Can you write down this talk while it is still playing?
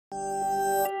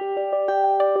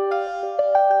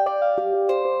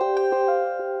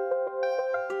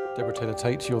Deborah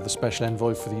Tate, you're the Special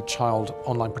Envoy for the Child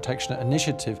Online Protection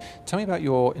Initiative. Tell me about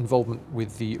your involvement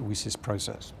with the WSIS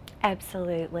process.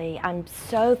 Absolutely. I'm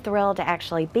so thrilled to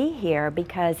actually be here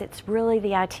because it's really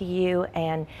the ITU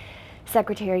and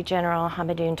Secretary General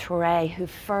Hamadoun Touré who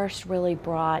first really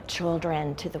brought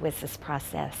children to the WSIS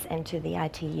process and to the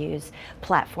ITU's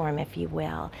platform, if you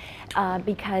will,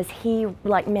 because he,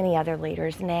 like many other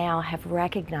leaders now, have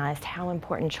recognized how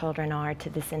important children are to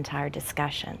this entire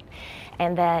discussion,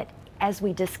 and that as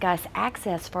we discuss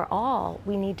access for all,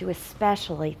 we need to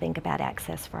especially think about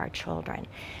access for our children.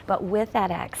 But with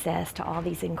that access to all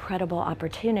these incredible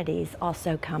opportunities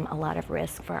also come a lot of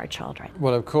risk for our children.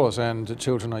 Well, of course, and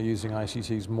children are using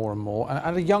ICTs more and more, and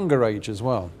at a younger age as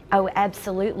well. Oh,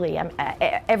 absolutely.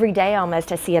 Every day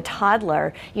almost I see a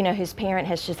toddler, whose parent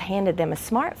has just handed them a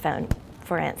smartphone,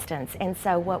 for instance. And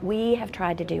so what we have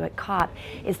tried to do at COP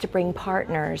is to bring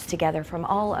partners together from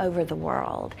all over the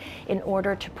world in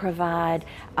order to provide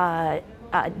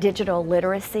digital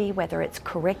literacy, whether it's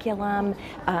curriculum,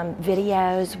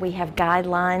 videos. We have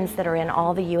guidelines that are in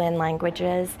all the UN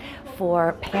languages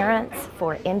for parents,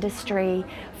 for industry,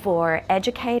 for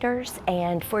educators,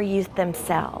 and for youth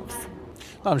themselves.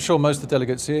 I'm sure most of the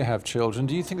delegates here have children.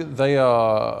 Do you think that they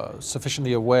are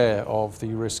sufficiently aware of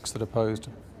the risks that are posed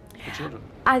for children?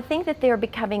 I think that they're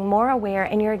becoming more aware,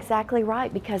 and you're exactly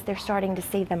right, because they're starting to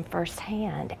see them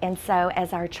firsthand. And so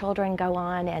as our children go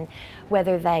on, and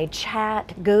whether they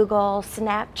chat, Google,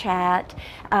 Snapchat,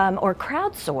 or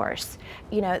crowdsource,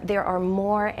 there are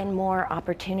more and more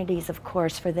opportunities, of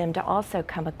course, for them to also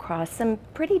come across some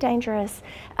pretty dangerous,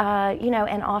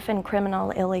 and often criminal,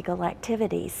 illegal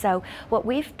activities. So what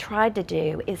we've tried to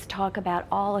do is talk about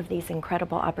all of these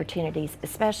incredible opportunities,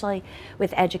 especially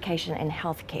with education and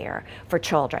healthcare for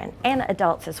children and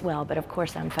adults as well, but of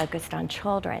course I'm focused on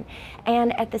children.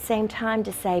 And at the same time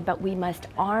to say, but we must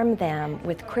arm them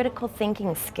with critical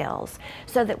thinking skills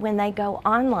so that when they go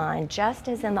online, just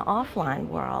as in the offline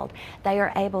world, they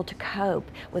are able to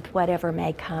cope with whatever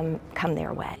may come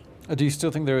their way. Do you still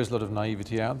think there is a lot of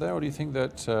naivety out there, or do you think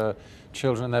that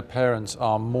children and their parents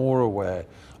are more aware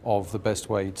of the best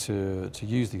way to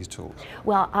use these tools?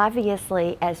 Well,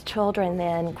 obviously, as children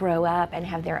then grow up and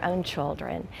have their own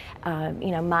children,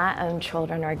 my own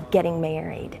children are getting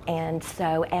married, and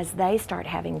so as they start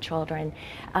having children,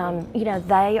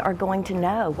 they are going to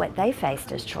know what they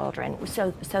faced as children.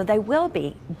 So they will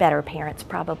be better parents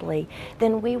probably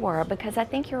than we were, because I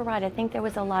think you're right. I think there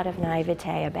was a lot of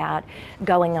naivete about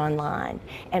going online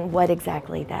and what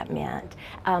exactly that meant.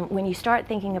 When you start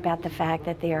thinking about the fact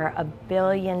that there are 1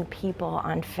 billion people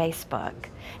on Facebook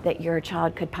that your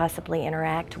child could possibly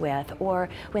interact with, or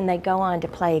when they go on to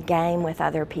play a game with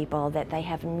other people that they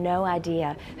have no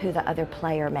idea who the other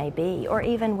player may be, or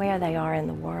even where they are in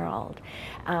the world.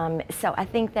 So I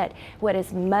think that what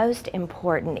is most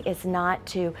important is not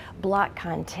to block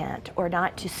content or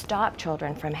not to stop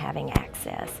children from having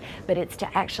access, but it's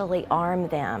to actually arm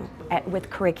them with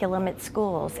curriculum at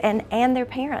schools, and their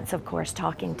parents, of course,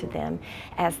 talking to them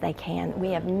as they can. We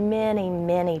have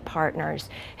many partners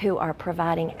who are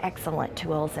providing excellent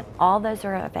tools, and all those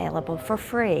are available for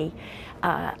free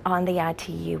on the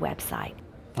ITU website.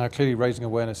 Clearly raising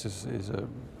awareness is a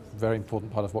very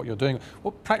important part of what you're doing.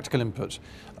 What practical input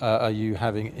are you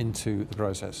having into the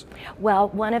process? Well,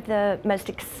 one of the most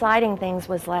exciting things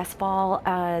was last fall,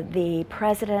 the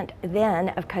president then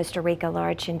of Costa Rica,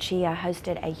 Laura Chinchilla,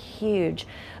 hosted a huge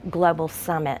global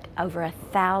summit. Over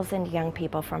 1,000 young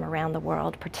people from around the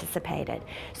world participated.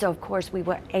 So of course we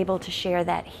were able to share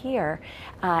that here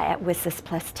at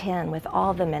WSIS+10 with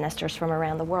all the ministers from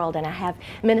around the world. And I have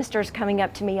ministers coming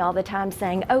up to me all the time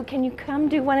saying, oh, can you come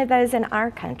do one of those in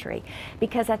our country?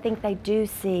 Because I think they do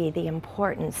see the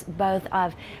importance both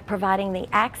of providing the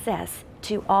access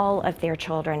to all of their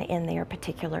children in their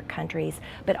particular countries,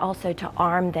 but also to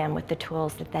arm them with the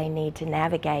tools that they need to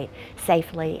navigate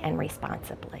safely and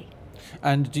responsibly.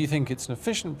 And do you think it's an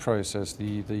efficient process,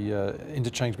 the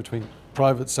interchange between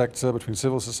private sector, between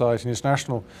civil society and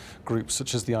international groups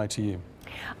such as the ITU?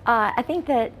 I think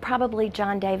that probably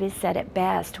John Davis said it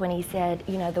best when he said,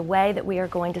 the way that we are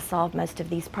going to solve most of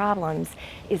these problems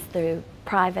is through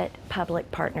private-public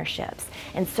partnerships.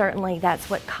 And certainly that's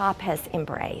what COP has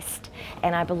embraced.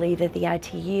 And I believe that the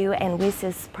ITU and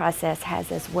WSIS process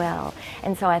has as well.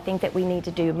 And so I think that we need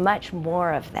to do much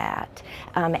more of that,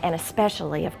 and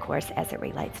especially, of course, as it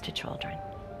relates to children.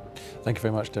 Thank you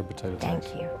very much, Deborah Tate. Thank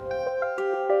you.